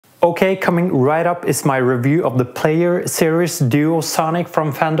Okay, coming right up is my review of the Player Series Duo Sonic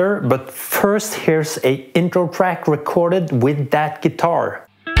from Fender, but first here's a intro track recorded with that guitar.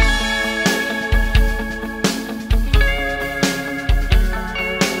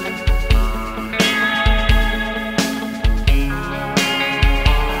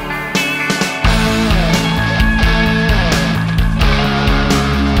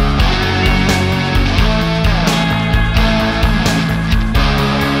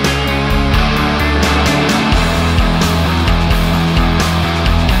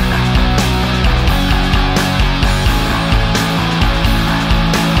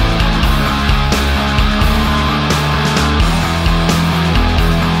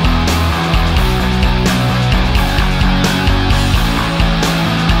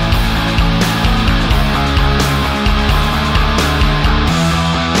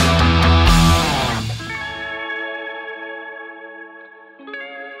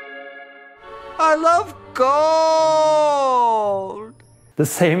 I love gold! The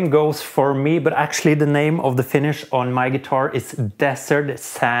same goes for me, but actually the name of the finish on my guitar is Desert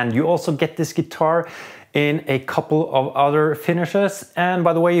Sand. You also get this guitar in a couple of other finishes, and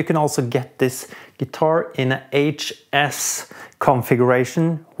by the way, you can also get this guitar in a HS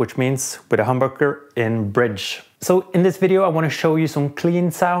configuration, which means with a humbucker in bridge. So in this video I want to show you some clean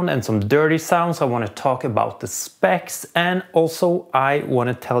sound and some dirty sounds. I want to talk about the specs, and also I want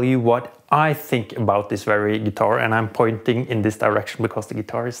to tell you what I think about this very guitar, and I'm pointing in this direction because the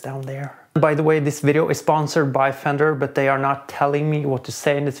guitar is down there. By the way, this video is sponsored by Fender, but they are not telling me what to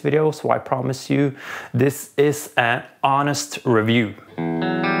say in this video, so I promise you this is an honest review.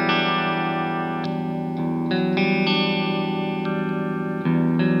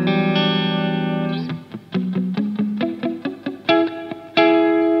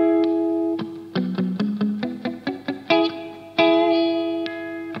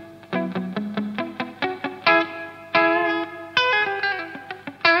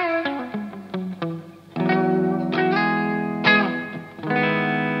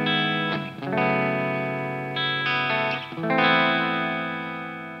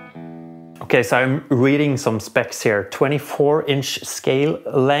 Okay, so I'm reading some specs here. 24-inch scale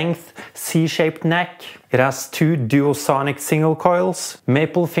length, C-shaped neck. It has 2 duosonic single coils,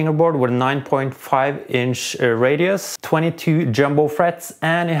 maple fingerboard with a 9.5-inch radius, 22 jumbo frets,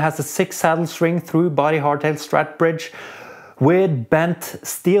 and it has a 6 saddle string through body hardtail strat bridge with bent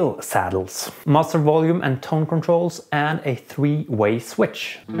steel saddles, master volume and tone controls, and a 3-way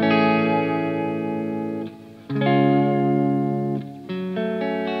switch.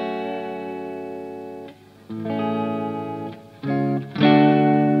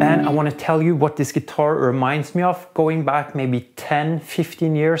 And I want to tell you what this guitar reminds me of. Going back maybe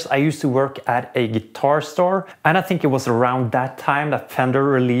 10-15 years, I used to work at a guitar store, and I think it was around that time that Fender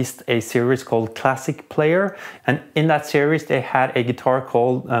released a series called Classic Player, and in that series they had a guitar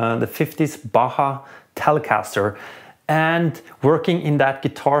called the 50s Baja Telecaster. And working in that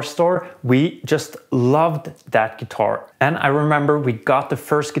guitar store, we just loved that guitar. And I remember we got the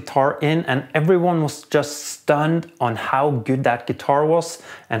first guitar in and everyone was just stunned on how good that guitar was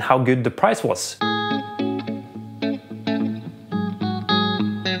and how good the price was.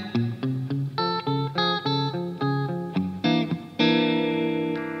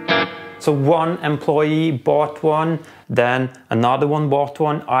 So one employee bought one, then another one bought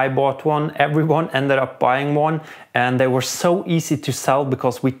one, I bought one, everyone ended up buying one, and they were so easy to sell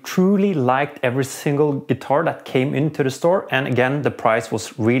because we truly liked every single guitar that came into the store, and again the price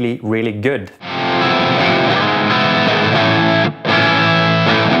was really, really good.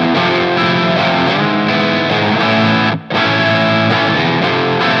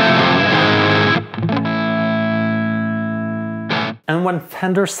 And when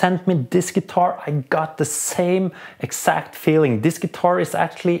Fender sent me this guitar, I got the same exact feeling. This guitar is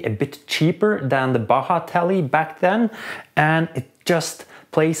actually a bit cheaper than the Baja Tele back then, and it just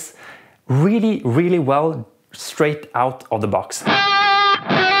plays really, really well straight out of the box.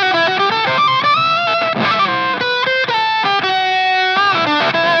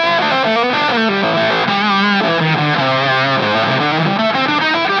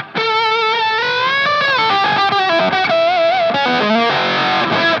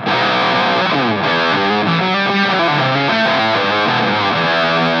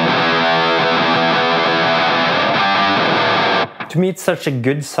 To me, it's such a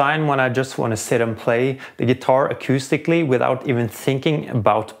good sign when I just want to sit and play the guitar acoustically without even thinking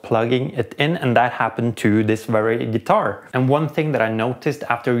about plugging it in, and that happened to this very guitar. And one thing that I noticed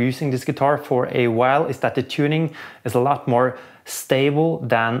after using this guitar for a while is that the tuning is a lot more stable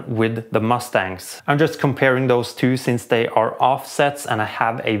than with the Mustangs. I'm just comparing those two since they are offsets, and I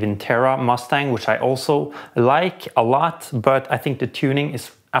have a Vintera Mustang which I also like a lot, but I think the tuning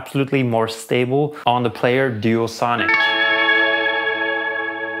is absolutely more stable on the Player Duosonic.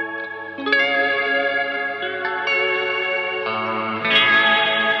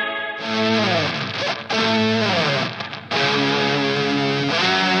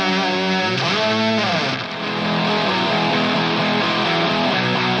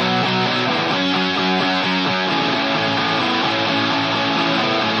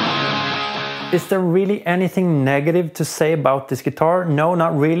 Is there really anything negative to say about this guitar? No,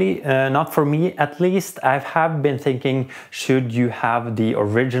 not really, not for me at least. I have been thinking, should you have the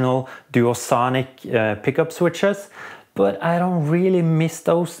original Duosonic pickup switches? But I don't really miss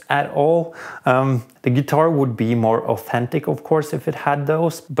those at all. The guitar would be more authentic, of course, if it had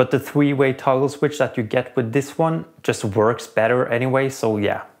those, but the three-way toggle switch that you get with this one just works better anyway, so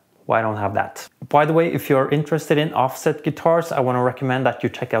yeah. Why don't have that? By the way, if you're interested in offset guitars, I want to recommend that you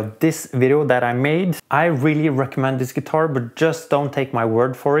check out this video that I made. I really recommend this guitar, but just don't take my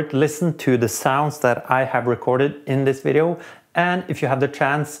word for it. Listen to the sounds that I have recorded in this video, and if you have the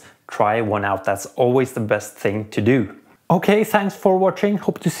chance, try one out. That's always the best thing to do. Okay, thanks for watching.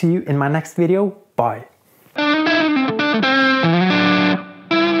 Hope to see you in my next video. Bye.